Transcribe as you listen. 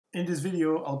In this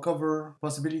video, I'll cover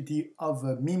possibility of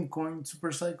a meme coin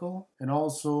SuperCycle, and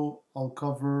also I'll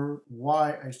cover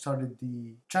why I started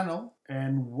the channel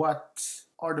and what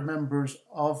are the members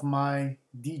of my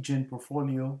DGen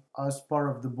portfolio as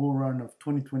part of the bull run of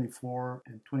 2024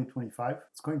 and 2025.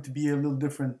 It's going to be a little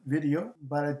different video,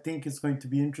 but I think it's going to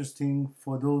be interesting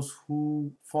for those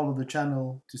who follow the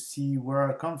channel to see where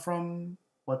I come from,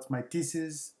 what's my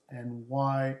thesis, and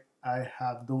why I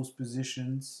have those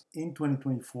positions in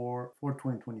 2024 for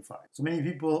 2025. So many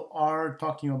people are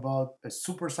talking about a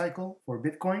super cycle for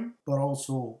Bitcoin, but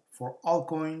also for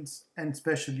altcoins, and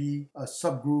especially a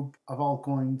subgroup of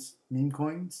altcoins, meme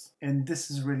coins. And this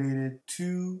is related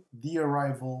to the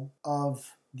arrival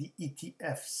of the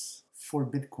ETFs for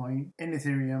Bitcoin and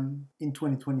Ethereum in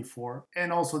 2024,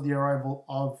 and also the arrival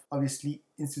of obviously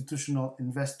institutional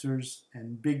investors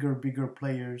and bigger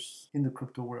players in the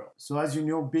crypto world. So as you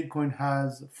know, Bitcoin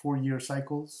has 4-year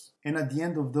cycles, and at the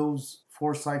end of those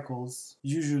 4 cycles,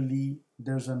 usually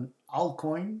there's an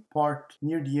altcoin part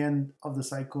near the end of the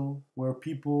cycle where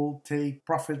people take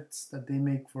profits that they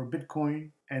make for Bitcoin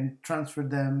and transfer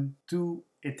them to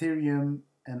Ethereum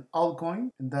and altcoin,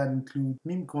 and that includes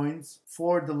meme coins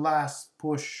for the last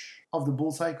push of the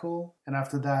bull cycle. And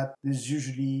after that, there's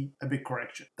usually a big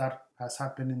correction. That has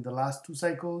happened in the last 2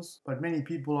 cycles, but many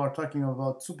people are talking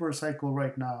about super cycle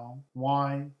right now.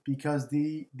 Why? Because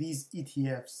these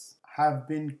ETFs have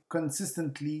been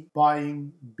consistently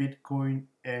buying Bitcoin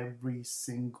every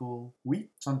single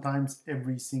week, sometimes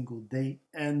every single day.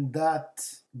 And that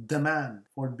demand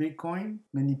for Bitcoin,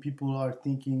 many people are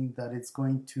thinking that it's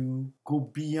going to go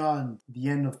beyond the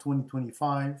end of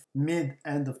 2025,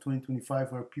 mid-end of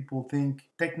 2025, where people think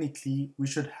technically we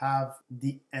should have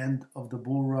the end of the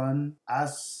bull run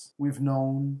as we've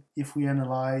known if we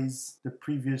analyze the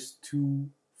previous 2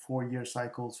 4-year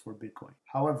cycles for Bitcoin.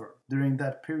 However, during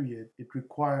that period, it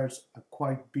requires a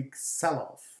quite big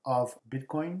sell-off of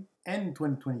Bitcoin, and in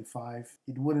 2025,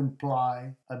 it would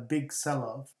imply a big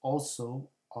sell-off also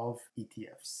of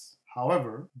ETFs.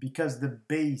 However, because the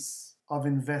base of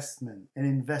investment and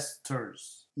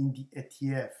investors in the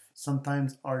ETF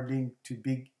sometimes are linked to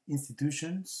big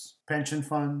institutions, pension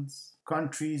funds,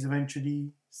 countries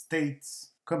eventually, states,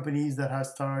 companies that have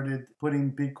started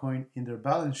putting Bitcoin in their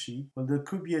balance sheet, well, there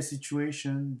could be a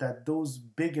situation that those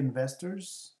big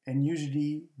investors, and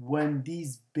usually when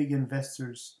these big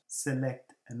investors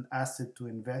select an asset to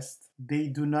invest, they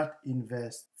do not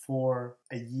invest for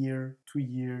a year, 2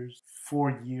 years,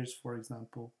 4 years, for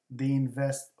example. They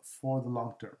invest for the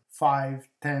long term, 5,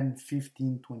 10,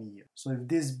 15, 20 years. So if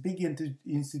these big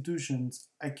institutions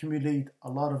accumulate a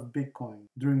lot of Bitcoin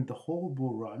during the whole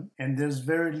bull run, and there's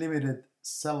very limited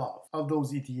sell-off of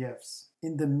those ETFs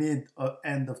in the mid or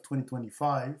end of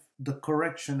 2025, the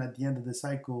correction at the end of the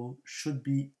cycle should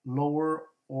be lower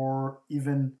or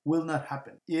even will not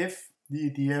happen if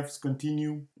the ETFs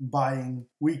continue buying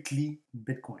weekly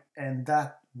Bitcoin. And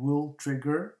that will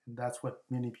trigger, and that's what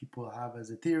many people have as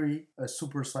a theory, a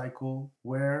super cycle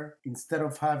where instead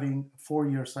of having a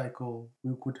 4-year cycle,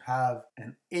 we could have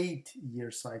an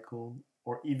 8-year cycle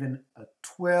or even a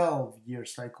 12-year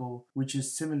cycle, which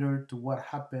is similar to what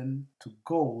happened to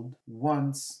gold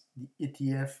once the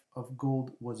ETF of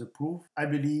gold was approved. I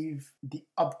believe the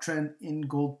uptrend in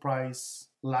gold price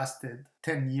lasted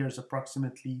 10 years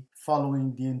approximately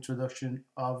following the introduction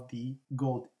of the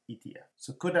gold ETF.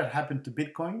 So could that happen to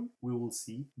Bitcoin? We will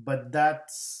see. But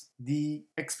that's the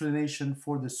explanation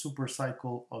for the super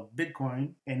cycle of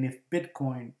Bitcoin. And if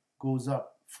Bitcoin goes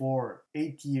up for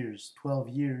 8 years, 12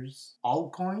 years,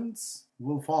 altcoins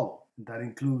will follow. That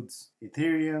includes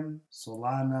Ethereum,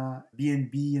 Solana,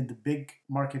 BNB, and the big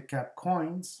market cap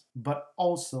coins, but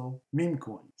also meme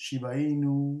coins, Shiba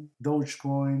Inu,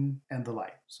 Dogecoin, and the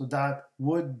like. So that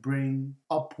would bring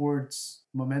upwards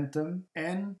momentum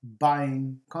and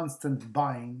buying, constant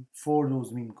buying for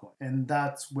those meme coins. And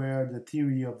that's where the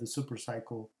theory of the super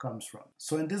cycle comes from.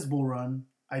 So in this bull run,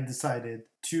 I decided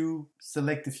to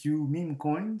select a few meme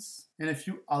coins and a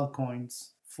few altcoins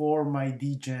for my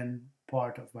DGen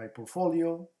part of my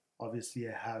portfolio. Obviously,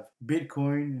 I have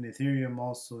Bitcoin and Ethereum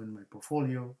also in my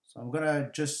portfolio. So I'm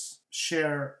gonna just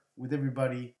share with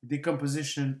everybody the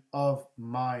composition of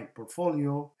my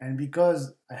portfolio. And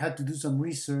because I had to do some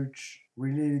research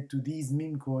related to these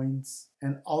meme coins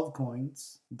and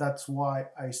altcoins, that's why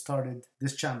I started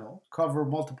this channel. Cover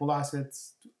multiple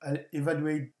assets, to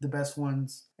evaluate the best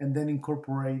ones, and then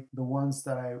incorporate the ones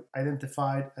that I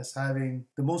identified as having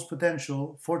the most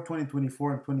potential for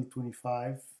 2024 and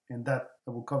 2025. And that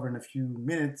I will cover in a few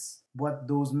minutes, what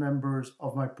those members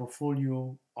of my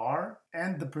portfolio are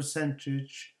and the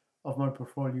percentage of my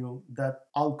portfolio that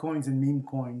altcoins and meme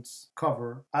coins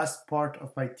cover as part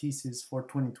of my thesis for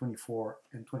 2024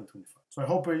 and 2025. So I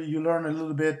hope you learn a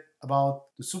little bit about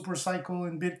the super cycle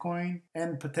in Bitcoin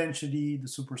and potentially the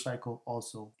super cycle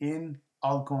also in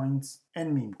altcoins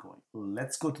and meme coin.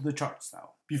 Let's go to the charts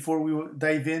now. Before we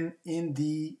dive in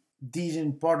the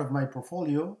decent part of my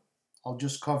portfolio, I'll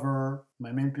just cover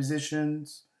my main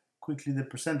positions, quickly the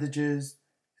percentages,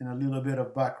 and a little bit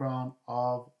of background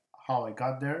of how I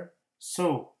got there.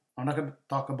 So I'm not going to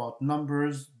talk about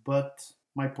numbers, but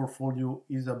my portfolio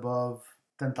is above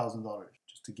 $10,000.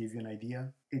 Just to give you an idea,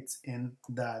 it's in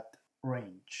that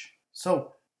range.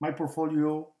 So my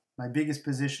portfolio, my biggest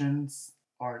positions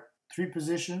are 3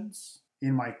 positions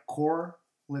in my core,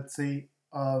 let's say,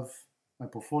 of my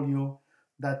portfolio.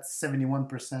 That's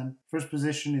 71%. First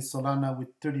position is Solana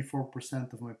with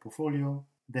 34% of my portfolio.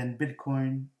 Then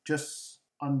Bitcoin just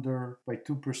under by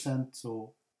 2%.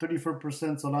 So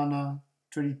 34% Solana,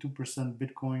 32%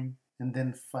 Bitcoin, and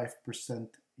then 5%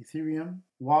 Ethereum.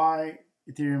 Why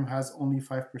Ethereum has only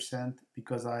 5%?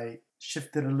 Because I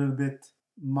shifted a little bit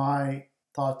my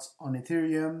thoughts on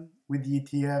Ethereum with the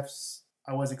ETFs.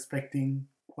 I was expecting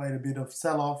quite a bit of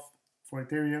sell-off for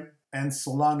Ethereum, and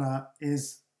Solana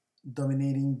is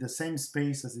dominating the same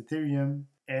space as Ethereum,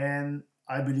 and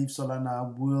I believe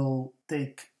Solana will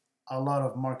take a lot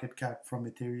of market cap from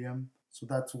Ethereum. So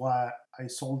that's why I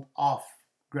sold off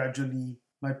gradually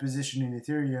my position in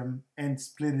Ethereum and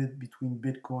split it between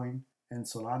Bitcoin and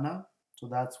Solana. So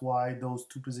that's why those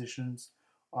 2 positions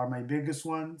are my biggest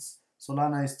ones.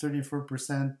 Solana is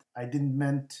 34%. I didn't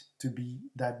meant to be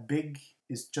that big.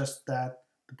 It's just that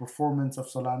the performance of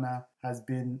Solana has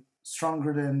been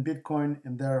stronger than Bitcoin,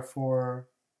 and therefore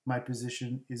my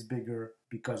position is bigger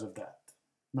because of that.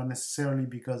 Not necessarily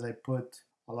because I put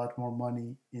a lot more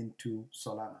money into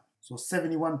Solana. So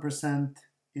 71%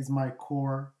 is my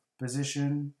core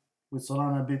position with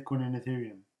Solana, Bitcoin, and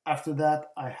Ethereum. After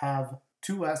that, I have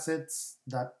 2 assets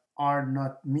that are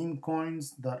not meme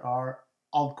coins, that are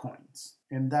altcoins,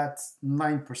 and that's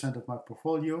 9% of my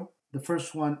portfolio. The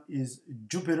first one is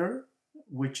Jupiter,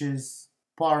 which is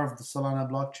part of the Solana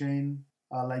blockchain.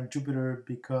 I like Jupiter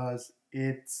because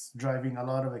it's driving a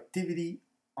lot of activity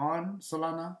on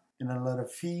Solana and a lot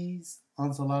of fees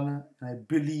on Solana, and I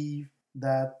believe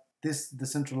that this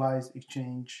decentralized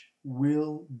exchange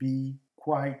will be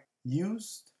quite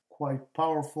used, quite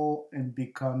powerful, and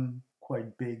become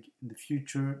quite big in the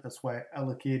future. That's why I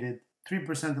allocated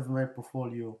 3% of my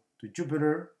portfolio to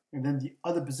Jupiter. And then the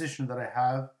other position that I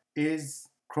have is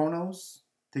Chronos,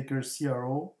 ticker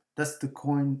CRO. That's the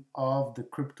coin of the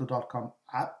Crypto.com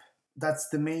app. That's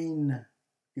the main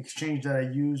exchange that I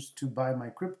use to buy my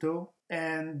crypto.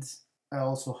 And I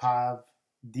also have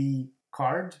the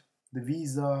card, the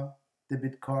Visa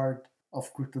debit card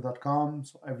of Crypto.com.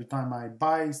 So every time I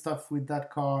buy stuff with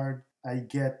that card, I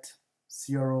get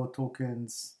CRO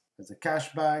tokens as a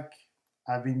cashback.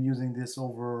 I've been using this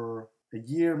over a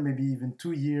year, maybe even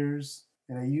 2 years,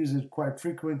 and I use it quite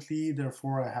frequently.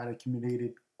 Therefore, I had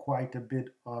accumulated quite a bit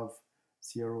of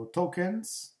CRO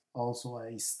tokens. Also,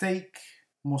 I stake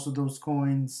most of those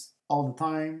coins all the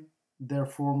time.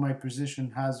 Therefore, my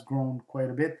position has grown quite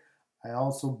a bit. I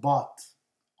also bought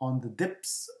on the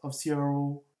dips of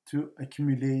CRO to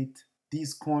accumulate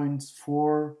these coins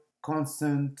for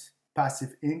constant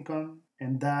passive income,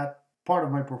 and that part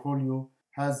of my portfolio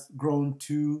has grown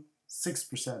to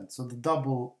 6%, so the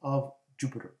double of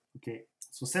Jupiter. Okay,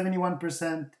 so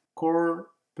 71% core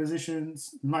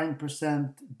positions,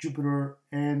 9% Jupiter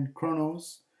and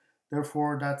Chronos.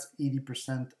 Therefore, that's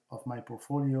 80% of my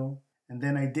portfolio. And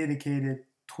then I dedicated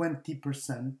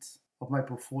 20% of my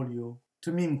portfolio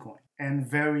to meme coin and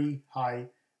very high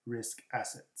risk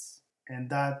assets. And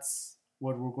that's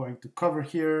what we're going to cover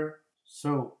here.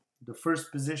 So the first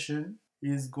position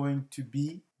is going to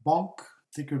be Bonk,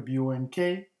 ticker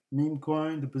BONK, meme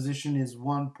coin. The position is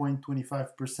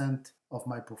 1.25% of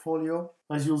my portfolio.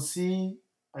 As you'll see,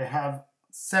 I have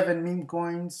 7 meme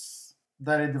coins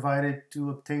that I divided to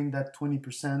obtain that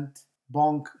 20%.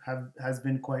 Bonk has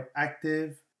been quite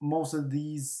active. Most of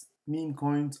these meme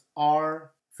coins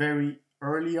are very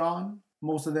early on.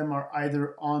 Most of them are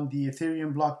either on the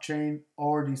Ethereum blockchain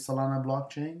or the Solana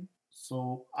blockchain.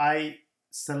 So I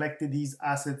selected these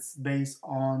assets based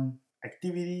on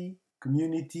activity,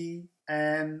 community,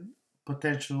 and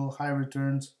potential high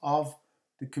returns of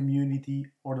the community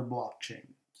or the blockchain.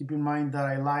 Keep in mind that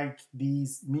I like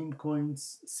these meme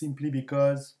coins simply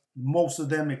because most of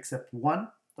them, except one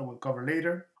that we'll cover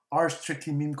later, are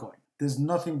strictly meme coin. There's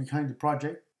nothing behind the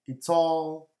project. It's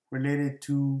all related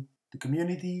to the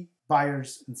community,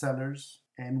 buyers and sellers,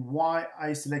 and why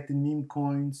I selected meme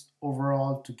coins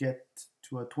overall to get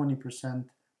to a 20%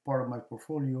 part of my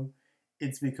portfolio.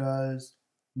 It's because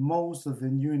most of the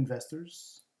new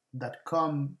investors that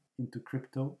come into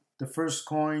crypto, the first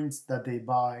coins that they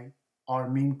buy are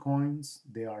meme coins.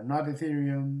 They are not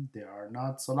Ethereum, they are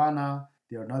not Solana,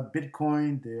 they are not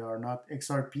Bitcoin, they are not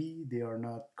XRP, they are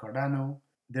not Cardano,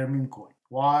 they're meme coin.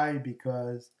 Why?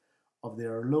 Because of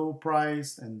their low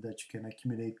price and that you can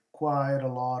accumulate quite a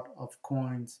lot of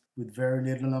coins with very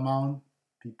little amount.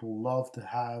 People love to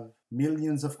have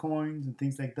millions of coins and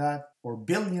things like that, or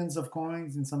billions of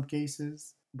coins in some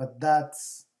cases. But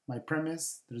that's my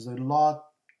premise. There's a lot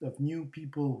of new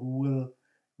people who will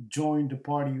join the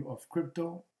party of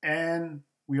crypto, and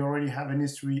we already have an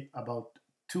history about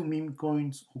two meme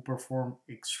coins who performed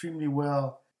extremely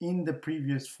well in the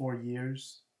previous 4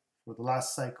 years for the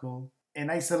last cycle. And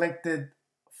I selected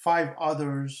five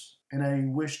others, and I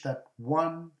wish that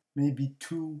one, maybe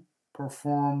two,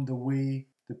 perform the way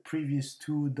the previous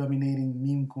two dominating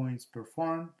meme coins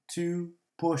performed to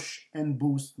push and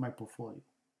boost my portfolio.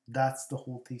 That's the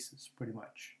whole thesis, pretty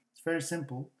much. It's very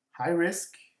simple. High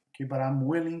risk, okay, but I'm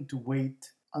willing to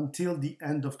wait until the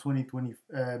end of 2020,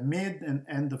 mid and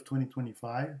end of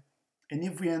 2025. And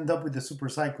if we end up with the super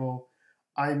cycle,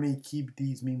 I may keep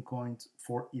these meme coins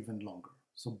for even longer.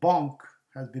 So Bonk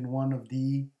has been one of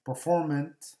the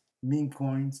performant meme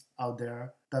coins out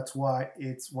there. That's why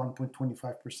it's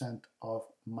 1.25% of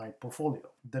my portfolio.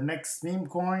 The next meme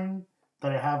coin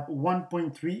that I have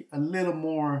 1.3, a little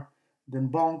more than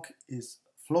Bonk, is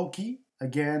Floki.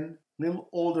 Again, little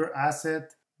older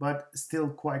asset, but still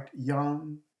quite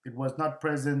young. It was not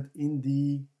present in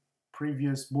the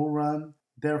previous bull run.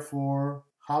 Therefore,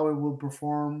 how it will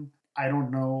perform, I don't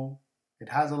know. It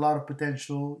has a lot of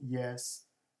potential, yes.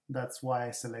 That's why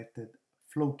I selected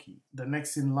Floki. The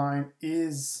next in line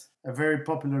is a very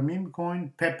popular meme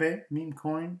coin, Pepe meme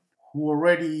coin, who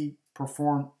already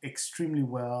performed extremely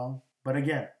well. But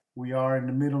again, we are in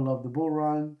the middle of the bull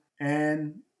run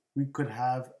and we could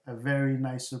have a very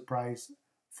nice surprise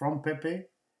from Pepe.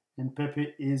 And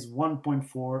Pepe is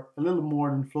 1.4, a little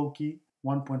more than Floki,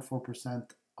 1.4%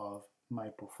 of my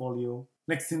portfolio.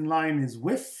 Next in line is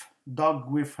Whiff, Dog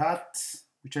with Hat,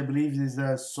 which I believe is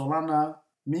a Solana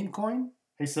meme coin.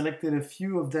 I selected a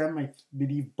few of them. I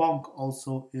believe Bonk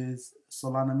also is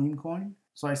Solana meme coin.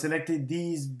 So I selected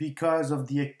these because of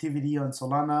the activity on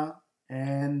Solana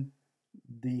and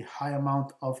the high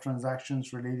amount of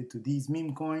transactions related to these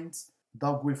meme coins.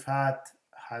 Dog with Hat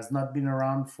has not been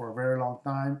around for a very long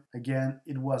time. Again,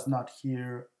 it was not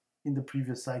here in the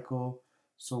previous cycle.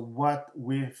 So what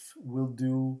Whiff will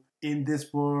do in this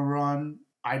bull run,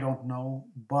 I don't know,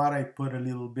 but I put a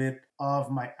little bit of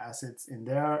my assets in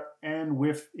there, and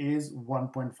Whiff is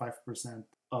 1.5%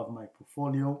 of my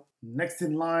portfolio. Next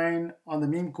in line on the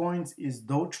meme coins is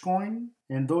Dogecoin,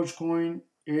 and Dogecoin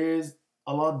is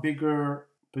a lot bigger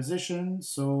position,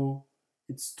 so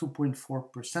it's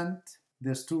 2.4%.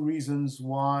 There's two reasons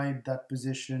why that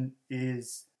position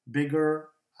is bigger.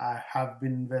 I have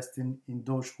been investing in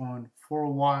Dogecoin for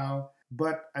a while,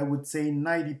 but I would say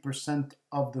 90%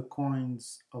 of the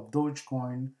coins of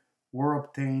Dogecoin were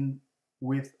obtained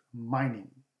with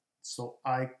mining. So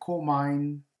I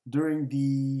co-mine during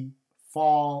the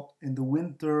fall and the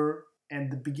winter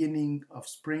and the beginning of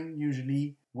spring,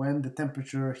 usually when the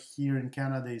temperature here in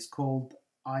Canada is cold.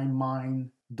 I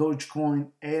mine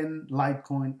Dogecoin and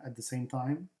Litecoin at the same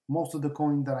time. Most of the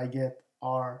coins that I get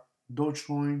are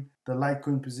Dogecoin. The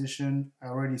Litecoin position, I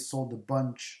already sold a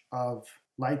bunch of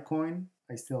Litecoin.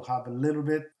 I still have a little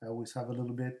bit. I always have a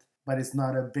little bit, but it's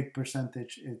not a big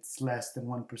percentage. It's less than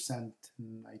 1%.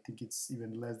 And I think it's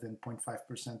even less than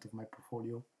 0.5% of my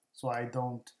portfolio. So I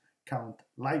don't count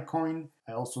Litecoin.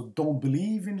 I also don't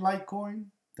believe in Litecoin.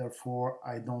 Therefore,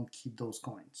 I don't keep those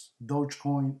coins.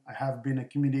 Dogecoin, I have been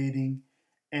accumulating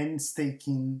and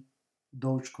staking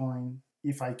Dogecoin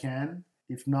if I can.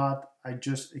 If not, I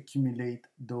just accumulate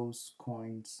those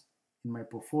coins in my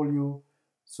portfolio.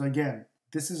 So again,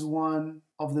 this is one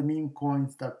of the meme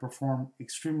coins that performed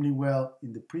extremely well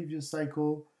in the previous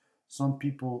cycle. Some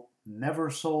people never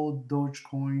sold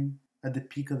Dogecoin at the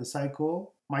peak of the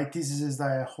cycle. My thesis is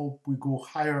that I hope we go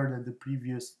higher than the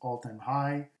previous all-time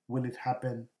high. Will it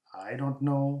happen? I don't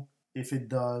know. If it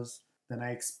does, then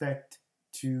I expect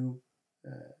to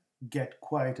get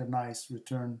quite a nice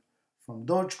return from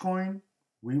Dogecoin.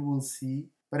 We will see.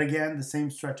 But again, the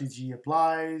same strategy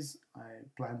applies. I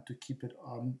plan to keep it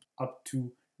up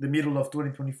to the middle of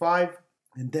 2025.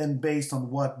 And then based on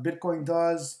what Bitcoin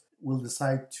does, we'll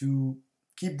decide to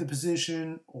keep the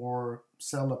position or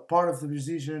sell a part of the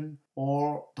position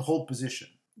or the whole position.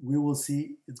 We will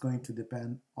see. It's going to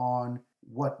depend on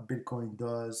what Bitcoin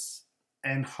does,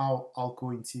 and how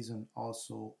altcoin season,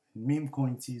 also meme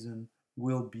coin season,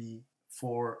 will be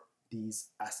for these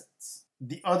assets.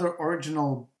 The other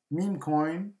original meme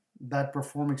coin that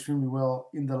performed extremely well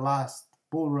in the last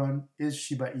bull run is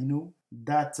Shiba Inu.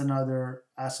 That's another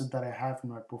asset that I have in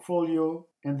my portfolio.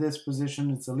 In this position,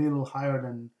 it's a little higher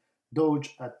than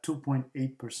Doge at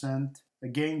 2.8%.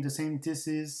 Again, the same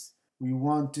thesis. We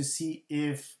want to see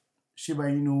if Shiba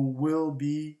Inu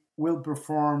will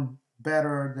perform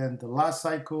better than the last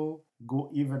cycle,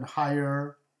 go even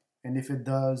higher, and if it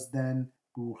does, then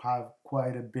we'll have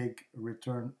quite a big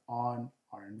return on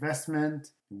our investment.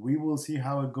 We will see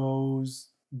how it goes.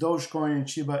 Dogecoin and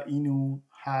Shiba Inu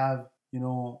have,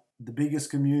 the biggest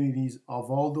communities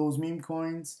of all those meme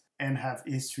coins and have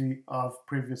history of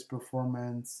previous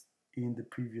performance in the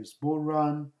previous bull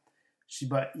run.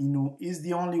 Shiba Inu is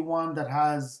the only one that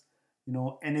has,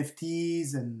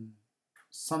 NFTs and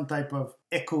some type of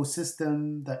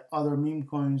ecosystem that other meme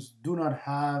coins do not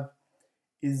have.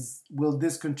 Will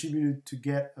this contribute to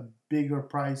get a bigger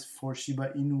price for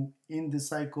Shiba Inu in the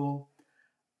cycle?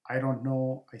 I don't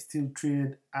know. I still treat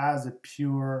it as a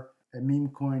meme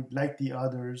coin like the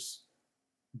others,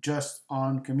 just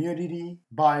on community,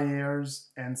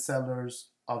 buyers and sellers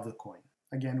of the coin.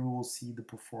 Again, we will see the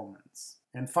performance.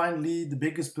 And finally, the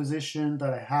biggest position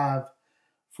that I have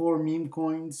for meme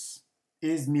coins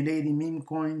is Milady meme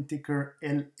coin, ticker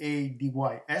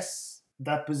LADYS.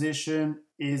 That position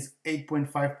is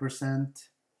 8.5%.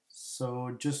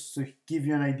 So just to give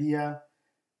you an idea,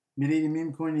 Milady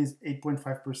meme coin is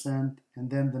 8.5%, and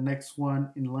then the next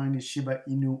one in line is Shiba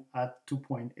Inu at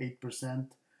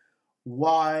 2.8%.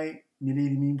 Why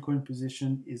Milady meme coin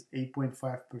position is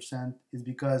 8.5% is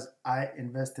because I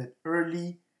invested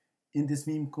early in this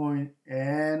meme coin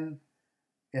and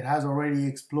it has already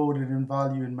exploded in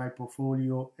value in my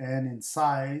portfolio and in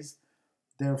size.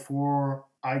 Therefore,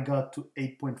 I got to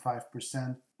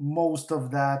 8.5%. Most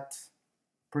of that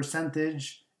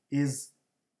percentage is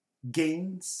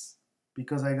gains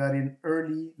because I got in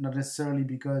early, not necessarily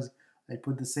because I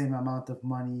put the same amount of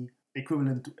money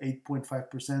equivalent to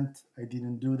 8.5%. I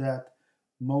didn't do that.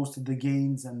 Most of the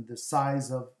gains and the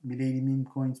size of Milady meme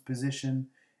coin's position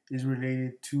is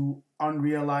related to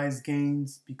unrealized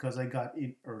gains because I got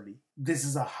in early. This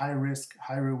is a high risk,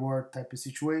 high reward type of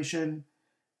situation.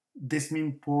 This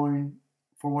meme coin,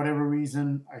 for whatever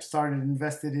reason, I started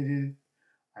invested in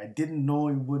it. I didn't know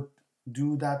it would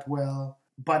do that well,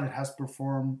 but it has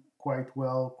performed quite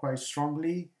well, quite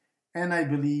strongly. And I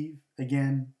believe,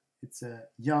 again, it's a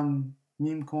young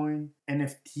meme coin,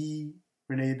 NFT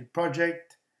related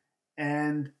project,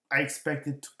 and I expect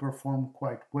it to perform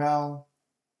quite well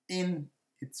in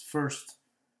its first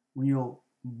real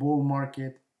bull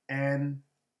market and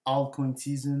altcoin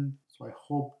season. So I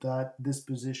hope that this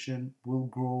position will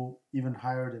grow even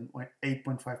higher than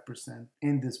 8.5%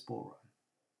 in this bull run.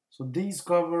 So these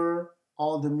cover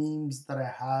all the memes that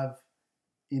I have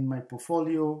in my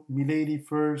portfolio. Milady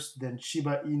first, then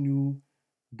Shiba Inu,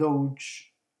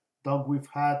 Doge, Dog with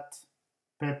Hat,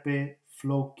 Pepe,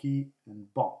 Floki, and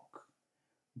Bonk.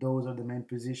 Those are the main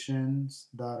positions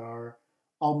that are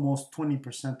almost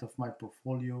 20% of my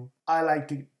portfolio. I like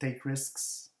to take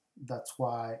risks. That's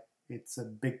why it's a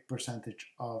big percentage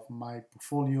of my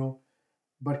portfolio.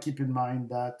 But keep in mind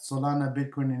that Solana,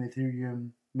 Bitcoin, and Ethereum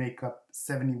make up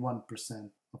 71%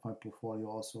 of my portfolio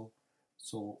also.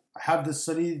 So I have the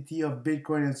solidity of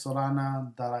Bitcoin and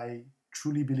Solana that I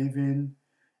truly believe in.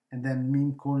 And then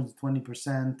meme coins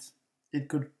 20%. It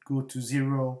could go to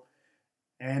zero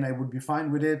and I would be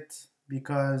fine with it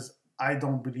because I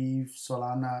don't believe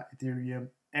Solana, Ethereum,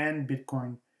 and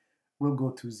Bitcoin will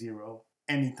go to zero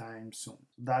anytime soon.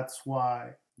 That's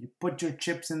why you put your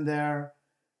chips in there,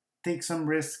 take some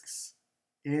risks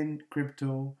in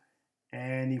crypto,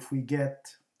 and if we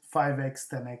get 5x,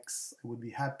 10x, I would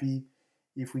be happy.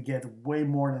 If we get way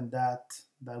more than that,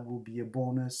 that will be a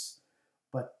bonus.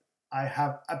 But I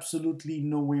have absolutely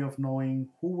no way of knowing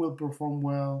who will perform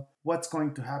well, what's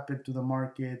going to happen to the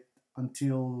market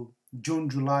until June,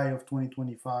 July of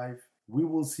 2025. We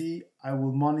will see. I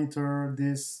will monitor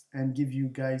this and give you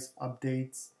guys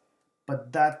updates.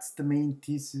 But that's the main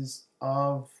thesis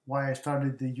of why I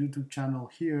started the YouTube channel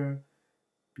here,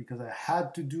 because I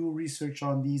had to do research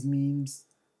on these memes.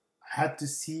 I had to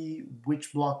see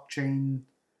which blockchain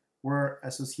were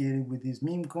associated with these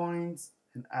meme coins,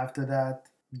 and after that,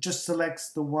 just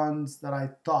selects the ones that I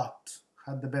thought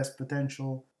had the best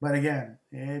potential. But again,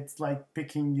 it's like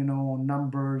picking,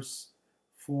 numbers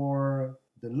for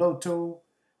the lotto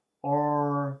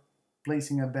or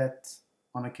placing a bet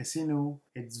on a casino,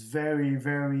 it's very,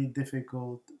 very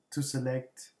difficult to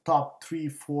select top 3,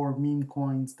 4 meme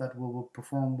coins that will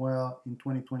perform well in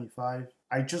 2025.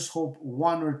 I just hope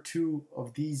 1 or 2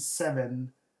 of these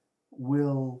 7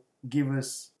 will give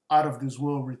us out of this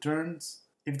world returns.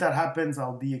 If that happens,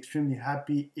 I'll be extremely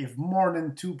happy. If more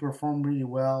than 2 perform really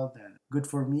well, then good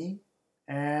for me.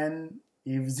 And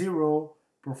if 0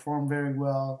 perform very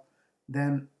well,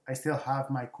 then I still have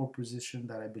my core position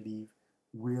that I believe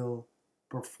will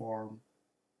perform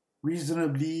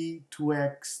reasonably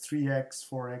 2x, 3x,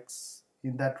 4x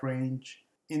in that range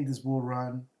in this bull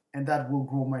run, and that will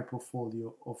grow my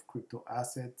portfolio of crypto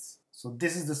assets. So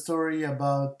this is the story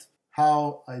about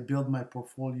how I build my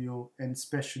portfolio, and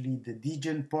especially the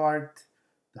degen part,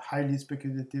 the highly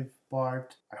speculative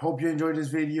part. I hope you enjoyed this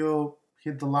video.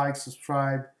 Hit the like,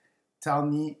 subscribe, tell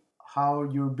me how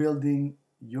you're building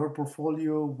your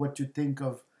portfolio, what you think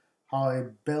of how I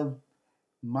build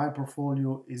my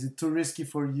portfolio. Is it too risky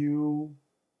for you?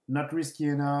 Not risky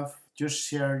enough? Just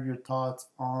share your thoughts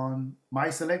on my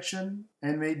selection,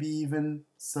 and maybe even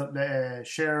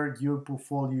share your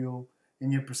portfolio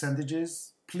and your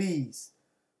percentages. Please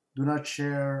do not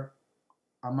share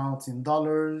amounts in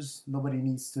dollars. Nobody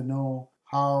needs to know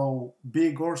how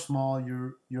big or small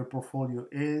your portfolio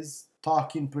is.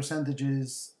 Talk in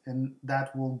percentages, and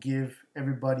that will give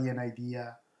everybody an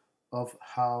idea of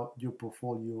how your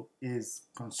portfolio is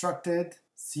constructed.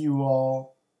 See you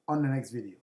all on the next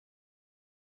video.